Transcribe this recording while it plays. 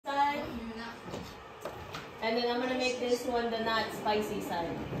And then I'm gonna make this one the not spicy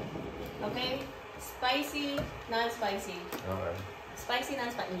side. Okay? Spicy, non-spicy. Okay. Spicy,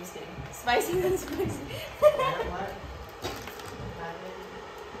 non-spicy. I'm just kidding. Spicy, non-spicy. Wow.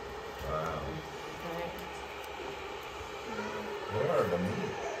 Where are the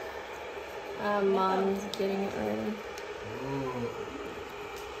meat? Mom's getting it ready. Ooh.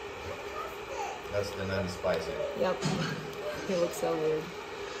 That's the non-spicy. Yep. It looks so weird.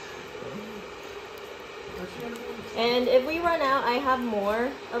 And if we run out, I have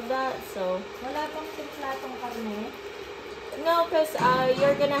more of that, so. Wala pang platong karne. No, because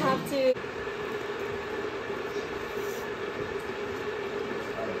you're gonna have to.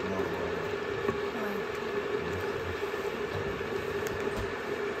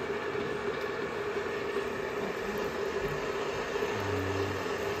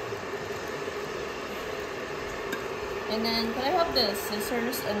 And then, can I have the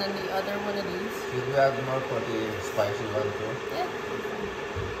scissors and then the other one of these? Should we have more for the spicy one too? Yeah.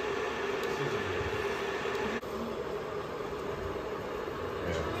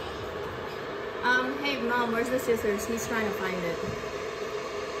 Hey Mom, where's the scissors? He's trying to find it.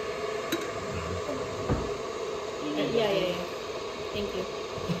 Yeah. Thank you.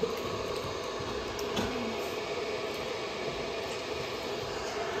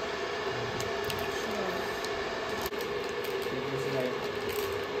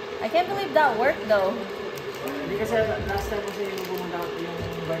 I can't believe that worked though. Hindi kasi last time kasi yung pumunta yung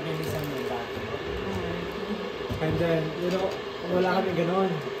birthday ni Sam yung dati. And then, wala kami ganon.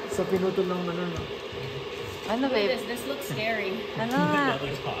 So pinutol lang ano. Ano babe? This looks scary. Ano nga? That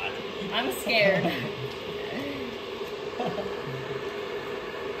looks hot. I'm scared.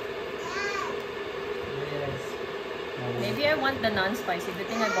 Yes. Maybe I want the non-spicy. Good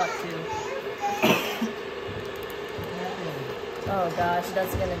thing I bought two. Oh gosh,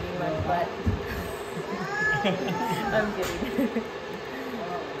 that's gonna be my butt. I'm kidding.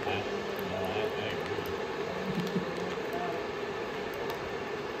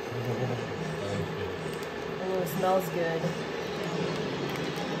 Oh, it smells good.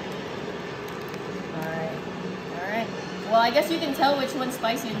 Alright. Well, I guess you can tell which one's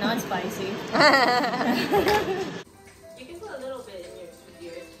spicy and non-spicy. You can put a little bit in your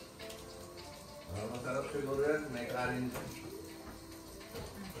beer. Masarap siguro yan. May kanin.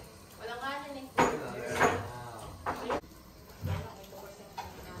 Walang kanin eh.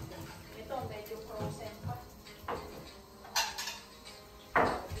 Ito, medyo frozen pa.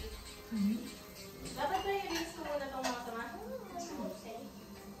 Dapat na i-rinse ko muna itong mga tama.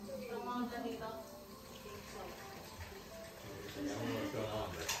 Itong mga ganito.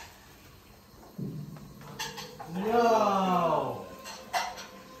 No!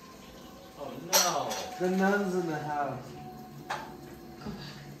 Oh no! The nuns in the house.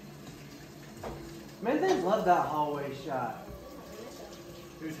 Man, they love that hallway shot.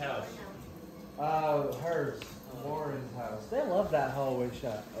 Whose house? Hers. Lauren's house. They love that hallway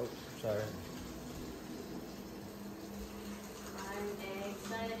shot. Oh, sorry. I'm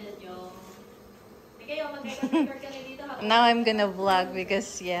excited, yo. Kayo, magkakapicture ka na dito. Now I'm gonna vlog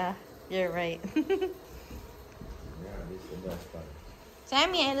because, yeah, you're right. Yeah, this is the best part.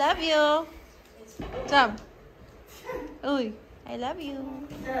 Sammy, I love you. Sam. Uy, I love you.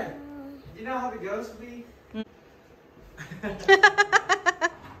 Dad, you know how the ghosts be?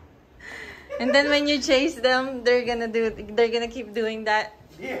 And then when you chase them, they're gonna keep doing that.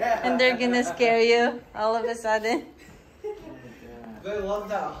 Yeah. And they're gonna scare you all of a sudden. They love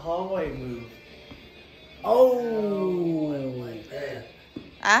that hallway move. Oh! Hey,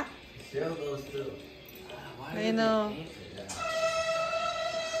 Ah? still those two. I know.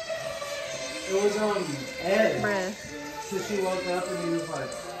 It was Ed. Bruh. So she woke up and he was like,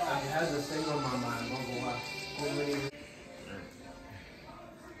 I had this thing on my mind. Blah, blah, blah.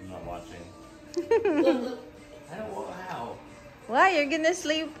 I'm not watching. I don't know how. Why? You're gonna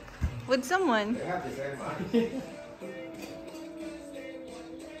sleep with someone. They have the same mind.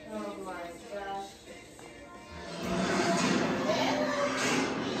 Oh my gosh.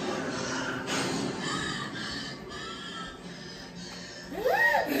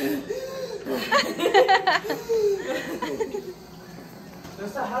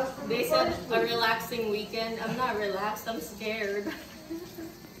 Does the house They said a relaxing weekend. I'm not relaxed. I'm scared.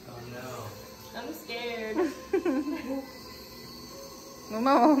 Oh no. I'm scared.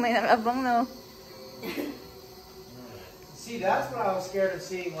 Mama, may nakabang no. See, that's what I was scared of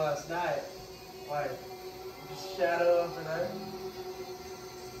seeing last night. Like, just shadow over there.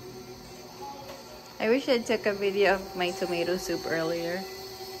 I wish I took a video of my tomato soup earlier.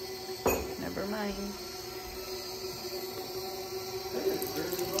 Never mind.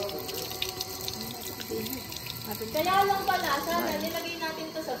 Kaya lang pala, sana nilagay natin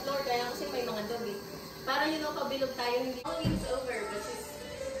to sa floor kaya kasi may mga dog eh. Para pabilog tayo, hindi. It's over, but she's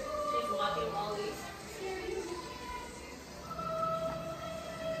walking always.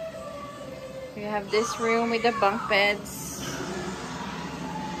 We have this room with the bunk beds.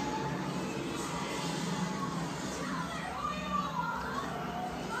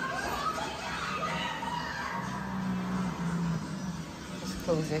 Just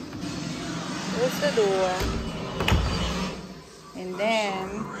close it. Close the door. And then,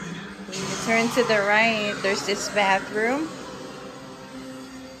 when you turn to the right, there's this bathroom.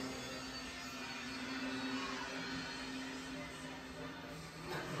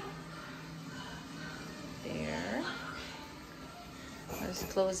 There. Let's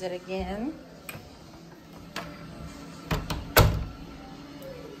close it again.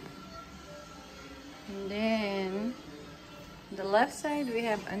 And then, on the left side, we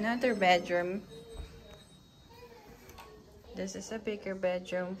have another bedroom. This is a bigger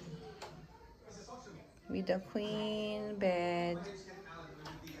bedroom with a queen bed.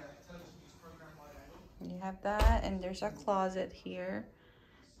 You have that, and there's a closet here.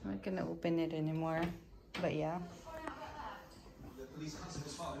 I'm not gonna open it anymore, but yeah. The police concept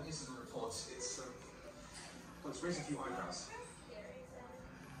is following incident reports. It's raising a few eyebrows.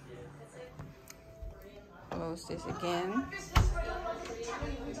 Close this again.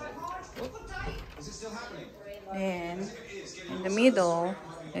 Is it still happening? And in the middle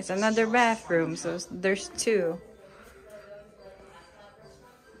is another bathroom, so there's two.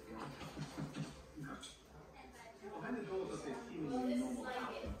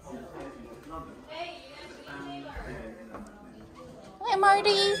 Hi,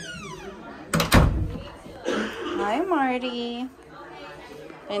 Marty. Hi, Marty.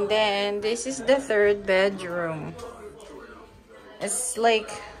 And then this is the third bedroom. It's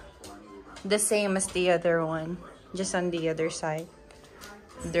like the same as the other one, just on the other side.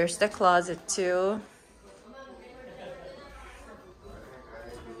 There's the closet too.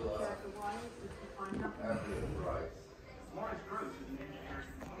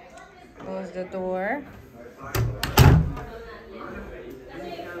 Close the door.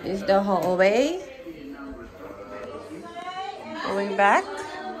 This is the hallway. Going back.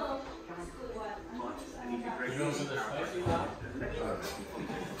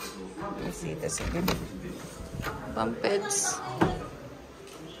 Let's see this again. Bunk beds.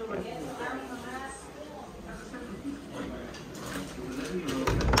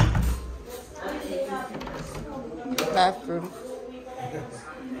 Bathroom.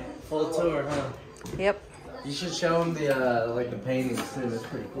 Full tour, huh? Yep. You should show them the like the paintings too. That's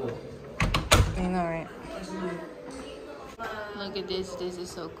pretty cool. I know, right? Look at this. This is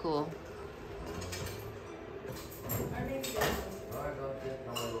so cool.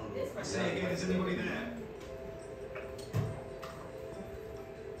 I say again, is anybody there?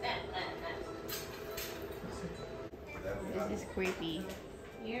 This is creepy.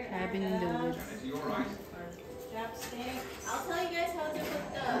 Cabin in the woods. You all right? Chopstick. I'll tell you guys how to put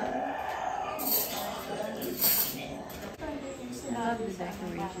the... I love the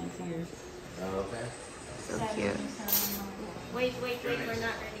decorations here. Oh, okay. So cute. Wait, we're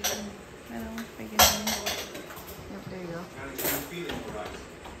not ready. I don't know if I can do it. Yep, there you go. How are you feeling, all right?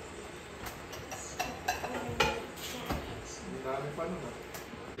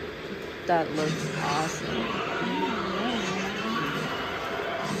 That looks awesome.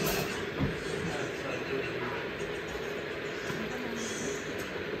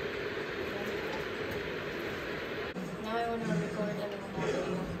 Now I want to record everyone.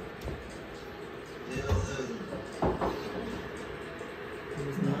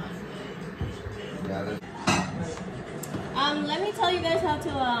 Let me tell you guys how to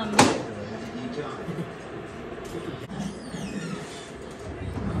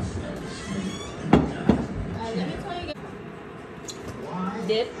let me tell you guys. Why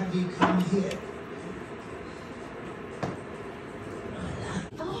Dip. have you come here?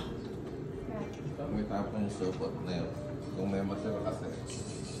 May tapong support na yun. Kung may masira kasi,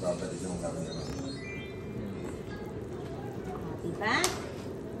 babalik yung gawin nyo. Diba?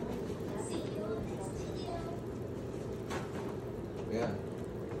 Yeah.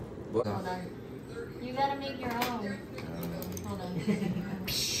 Hold on. You gotta make your own. Hold on.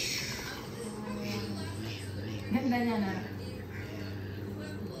 Ganda niya na.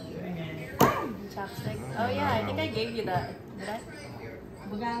 Chopstick. Oh yeah, I think I gave you that. Did I?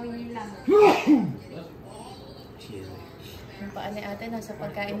 Bugawin yun lang. Yung paa ni ate nasa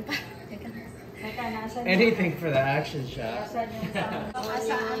pagkain pa. Teka, nasa Anything for the action shot. Nasa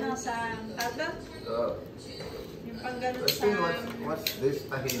yung sa tablet? So, Yung pang ganun sa What's this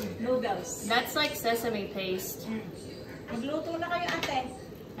tahini? noodles. That's like sesame paste. Magluto na kayo, ate.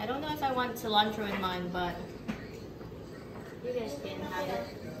 I don't know if I want cilantro in mine, but you guys can have it.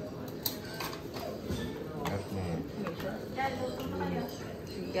 That's me.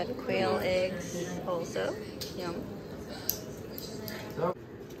 We got quail eggs also. Yum.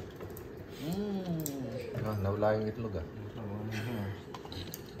 Ah, nawala yung itlog ah.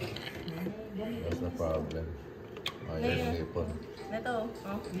 That's the problem. Ayun yung ipon. Ito.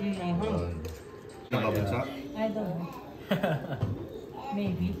 Nakabinsa? I don't know.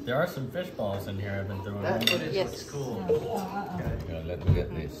 Maybe. There are some fish balls in here I've been throwing. Yes. Cool. Yeah, let me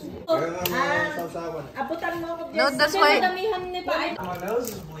get this. Abutan mo ako. No, that's why. Damihan ni pa. My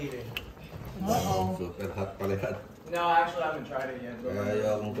nose is bleeding. Super hot pala yan. No, actually, I haven't tried it yet. Kaya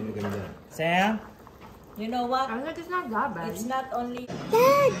ayaw akong tumigin dyan. Sam? You know what? I think it's not that bad. It's not only.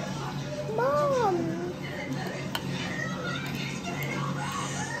 Dad! Mom!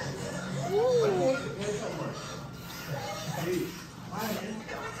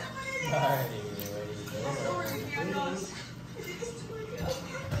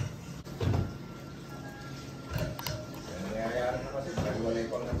 Nangyayari na kasi, nagwalay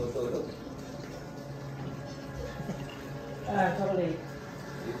pang natutulog. Chocolate.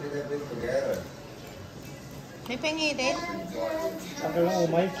 Eating everything together. May pangitin? Ako lang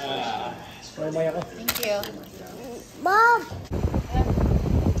umay. Umay ako. Thank you. Mom!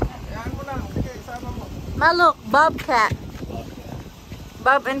 Maluk, bobcat.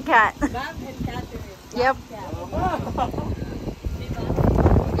 Bob and cat. Bob and Catherine. Yep.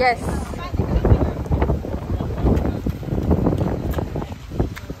 Yes.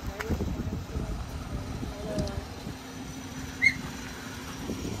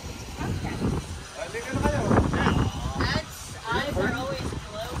 Eyes are always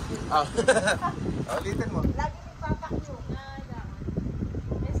closed. Ulitin mo. Lagi ni Papa Q.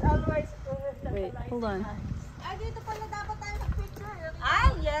 It's always with the Wait, hold on. Ah, dito pala dapat tayo mag-picture.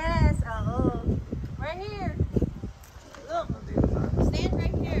 Ah, yes. Oh. We're here. Look. Stand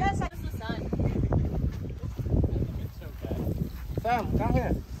right here. This is the sun. Sam, come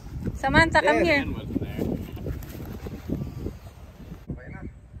here. Samantha, come here. Wasn't there.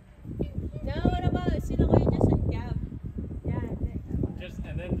 No, what about sino ko yung Justin Cab?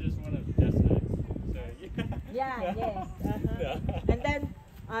 And then just one of just nice. So Yeah, yes. yeah. And then,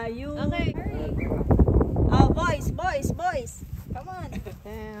 you... Okay. Oh, boys. Come on. Another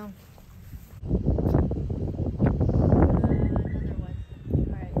one.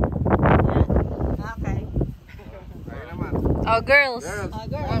 Alright. Okay. Ayun naman. Oh, girls.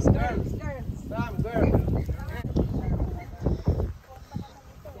 Girls. Sam, girl.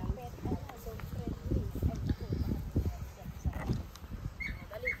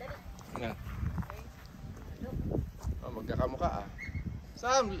 Yeah. Oh, magkakamukha ah.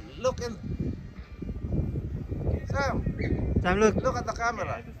 Sam, look in. Sam, look at the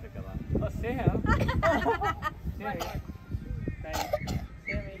camera. Oh, Sam. Sammy.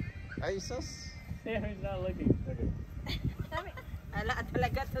 Sammy. Ay, sus. Sammy's not looking. Okay. Ala,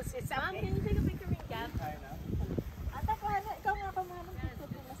 talaga to si Mom, Sam. can you take a picture of me, Cab? I know. Ata ko, ikaw nga kumanong picture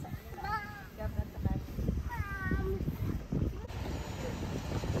ko na sa Gab at saka.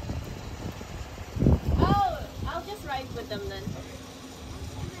 Oh, I'll just ride with them then.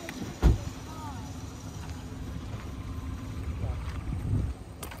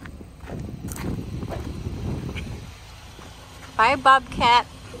 Bye, Bobcat.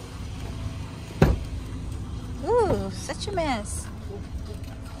 Ooh, such a mess.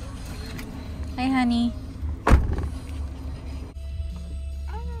 Hi, honey.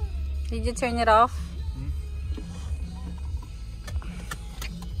 Did you turn it off?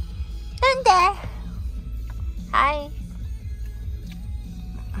 Thunder. Hi.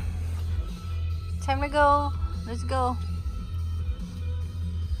 Time to go. Let's go.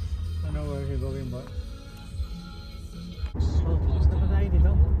 I know where you're going, but... Oh, gusto pa tayo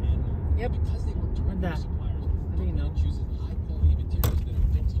dito? Yep. Ganda. Ano yun, no?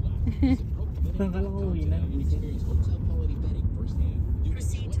 Akala ko uwi na.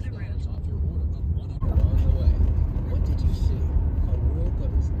 Proceed to the room. On the way, what did you see? A world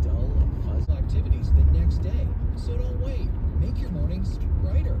that was dull and fuzzy activities the next day. So don't wait. Make your mornings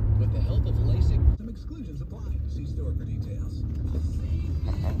brighter with the help of LASIK. Some exclusions apply. See store for details.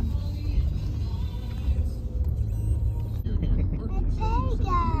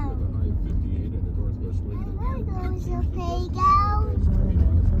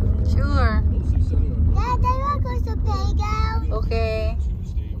 Sure. Dad, I want to go to playground. Okay.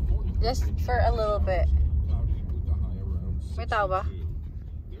 Just for a little bit. May tao ba?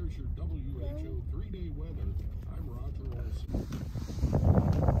 There's your WHO 3-day weather. I'm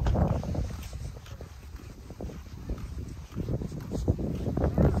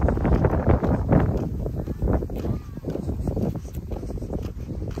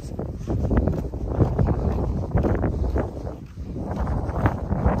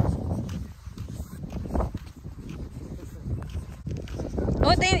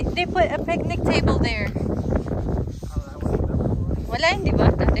they put a picnic table there. Wala, hindi ba?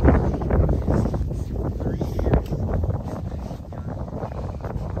 Dati.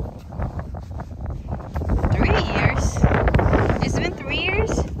 3 years? It's been 3 years?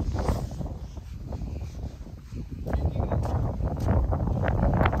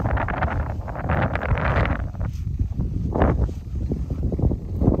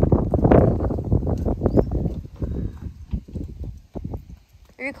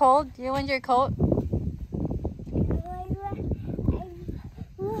 Are you cold? You want your coat?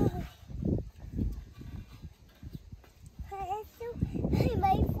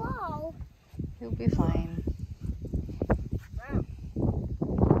 You'll be fine. Sam.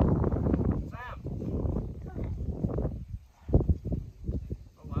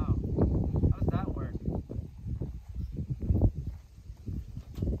 Oh wow. How does that work?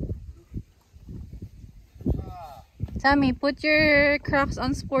 Sammy, put your Crocs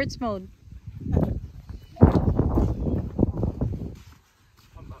on sports mode.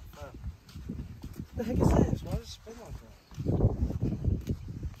 The heck is this? Why does it spin like that?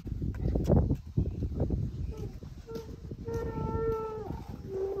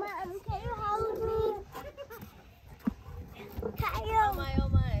 Mom, can you hold me? Can you? Oh my.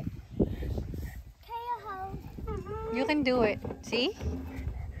 Can you hold? You can do it. See?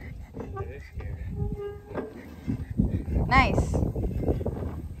 Nice.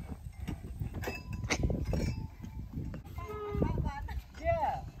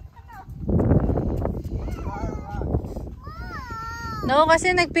 No,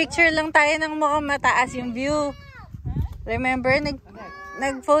 kasi nagpicture lang tayo ng mukhang mataas yung view. Remember?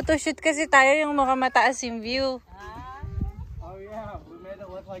 Nag-photoshoot kasi tayo yung mukhang mataas yung view. Oh yeah, we made it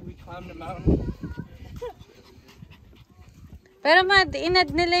look like we climbed a mountain. Pero inad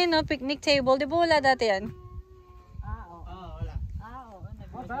nila yun, no? Picnic table. Di ba wala dati yan? Wala.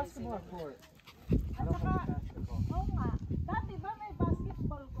 Oh, basketball court. At saka, oo nga. Dati ba may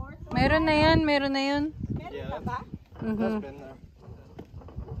basketball court? Meron na yan, meron na yun. Meron na ba? That's been there.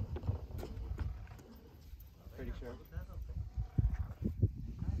 Pretty sure. Are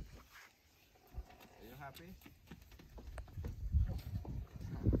you happy?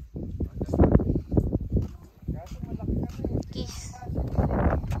 Kiss.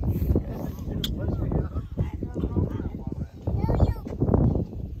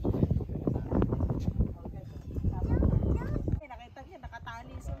 Nakita niya,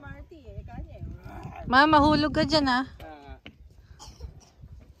 nakatali si Marty eh. Kanya eh. Ma, mahulog ka dyan, ha?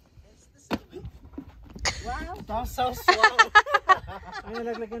 Wow! That was so slow. Ay,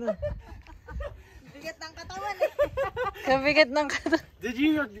 nalaglag ka na. Bigat ng katawan eh. Kabigat ng katawan. Did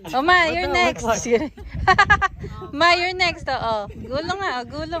you? Oh, Ma, What you're that look next. like? Ma, you're next. Oh. Gulong nga,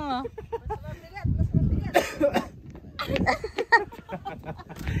 gulong. Oh. Mas mabigat.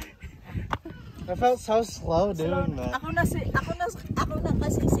 I felt so slow doing that. Ako na kasi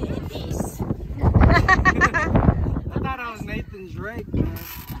si Elise. I thought I was Nathan Drake, man.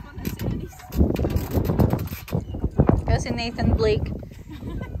 Ako na si Elise. Kasi Nathan Blake.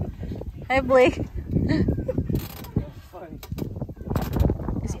 Hi, Blake. Fun.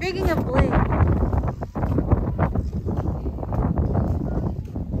 Speaking of Blake.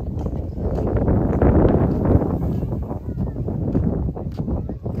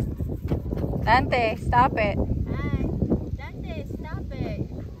 Dante, stop it. Hi. Dante, stop it.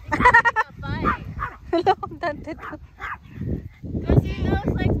 Stop fighting. Hello, Dante. Because he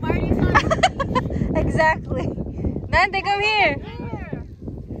looks like Marty's on. Exactly. Dante, come here. Where are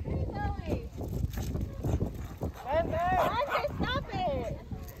you going? Dante, stop it.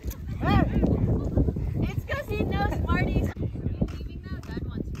 It's because he knows Marty's. Are you leaving now? Dad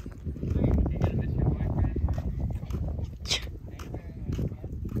wants you. You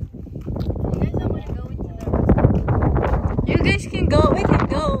guys don't want to go into the restaurant. You guys can go. We can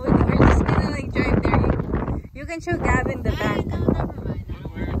go. We're just gonna like drive there. You can show Gavin the back. No, never mind.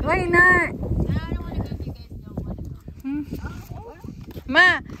 Why not? No, I don't want to go if you guys don't want to go.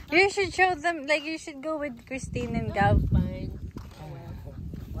 Ma, you should show them. Like you should go with Christine and Gav. Fine.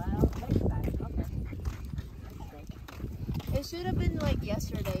 Well, next time. Okay. It should have been like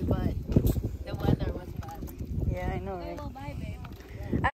yesterday, but the weather was bad. Yeah, I know, Okay, right? well, bye, babe.